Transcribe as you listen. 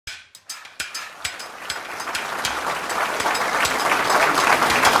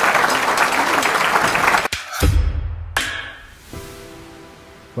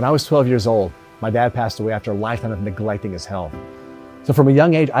When I was 12 years old, my dad passed away after a lifetime of neglecting his health. So from a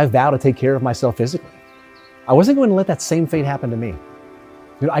young age, I vowed to take care of myself physically. I wasn't going to let that same fate happen to me.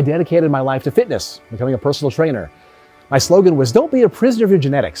 I dedicated my life to fitness, becoming a personal trainer. My slogan was, don't be a prisoner of your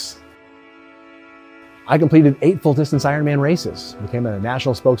genetics. I completed 8 full-distance Ironman races, became a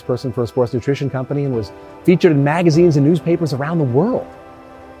national spokesperson for a sports nutrition company, and was featured in magazines and newspapers around the world.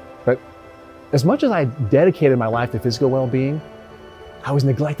 But as much as I dedicated my life to physical well-being, I was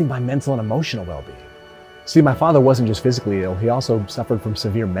neglecting my mental and emotional well-being. See, my father wasn't just physically ill, he also suffered from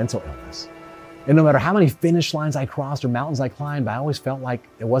severe mental illness. And no matter how many finish lines I crossed or mountains I climbed, I always felt like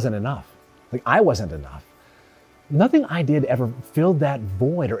it wasn't enough. Like I wasn't enough. Nothing I did ever filled that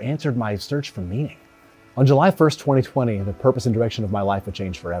void or answered my search for meaning. On July 1st, 2020, the purpose and direction of my life would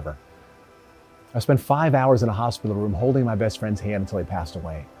change forever. I spent 5 hours in a hospital room holding my best friend's hand until he passed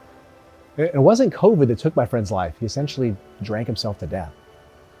away. It wasn't COVID that took my friend's life. He essentially drank himself to death.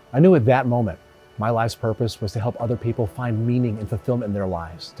 I knew at that moment, my life's purpose was to help other people find meaning and fulfillment in their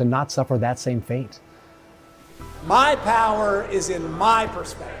lives, to not suffer that same fate. My power is in my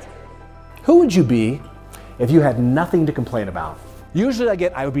perspective. Who would you be if you had nothing to complain about? Usually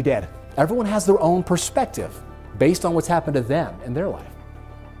I would be dead. Everyone has their own perspective based on what's happened to them in their life.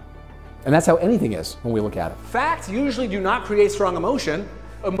 And that's how anything is when we look at it. Facts usually do not create strong emotion.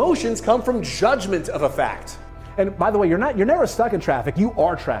 Emotions come from judgment of a fact. And by the way, you're never stuck in traffic. You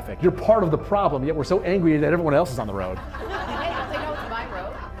are traffic. You're part of the problem, yet we're so angry that everyone else is on the road. Hey, don't they know it's my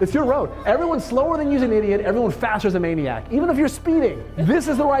road? It's your road. Everyone's slower than you's an idiot. Everyone faster is a maniac. Even if you're speeding, this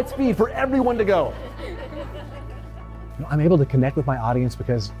is the right speed for everyone to go. I'm able to connect with my audience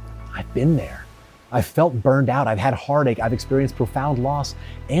because I've been there. I've felt burned out. I've had heartache. I've experienced profound loss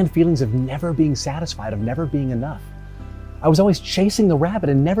and feelings of never being satisfied, of never being enough. I was always chasing the rabbit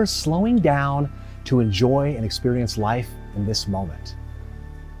and never slowing down to enjoy and experience life in this moment.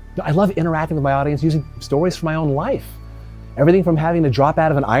 I love interacting with my audience using stories from my own life. Everything from having to drop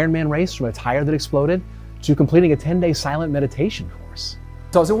out of an Ironman race from a tire that exploded to completing a 10-day silent meditation course.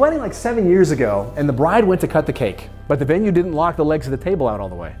 So I was at a wedding like 7 years ago, and the bride went to cut the cake, but the venue didn't lock the legs of the table out all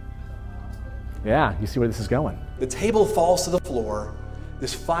the way. Yeah, you see where this is going. The table falls to the floor.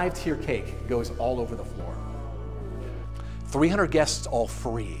 This 5-tier cake goes all over the floor. 300 guests all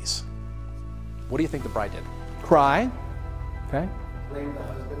freeze. What do you think the bride did? Cry, okay? Blame the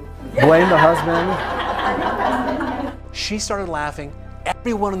husband. Blame the husband. She started laughing.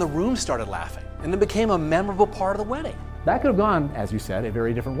 Everyone in the room started laughing, and it became a memorable part of the wedding. That could have gone, as you said, a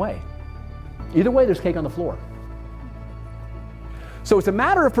very different way. Either way, there's cake on the floor. So it's a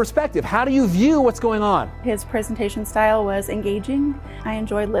matter of perspective. How do you view what's going on? His presentation style was engaging. I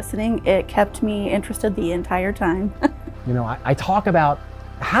enjoyed listening. It kept me interested the entire time. I talk about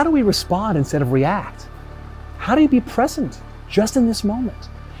how do we respond instead of react? How do you be present just in this moment?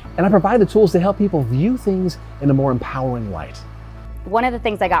 And I provide the tools to help people view things in a more empowering light. One of the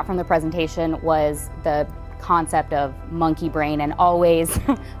things I got from the presentation was the concept of monkey brain and always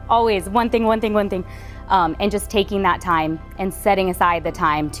one thing, and just taking that time and setting aside the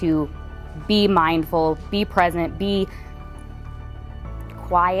time to be mindful, be present, be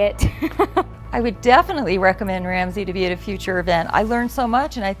quiet. I would definitely recommend Ramsey to be at a future event. I learned so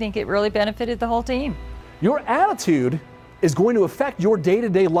much, and I think it really benefited the whole team. Your attitude is going to affect your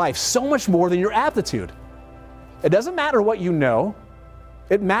day-to-day life so much more than your aptitude. It doesn't matter what you know.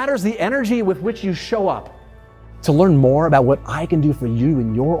 It matters the energy with which you show up. To learn more about what I can do for you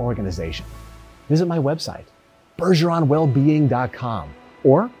and your organization, visit my website, bergeronwellbeing.com,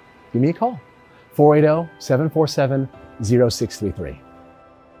 or give me a call, 480-747-0633.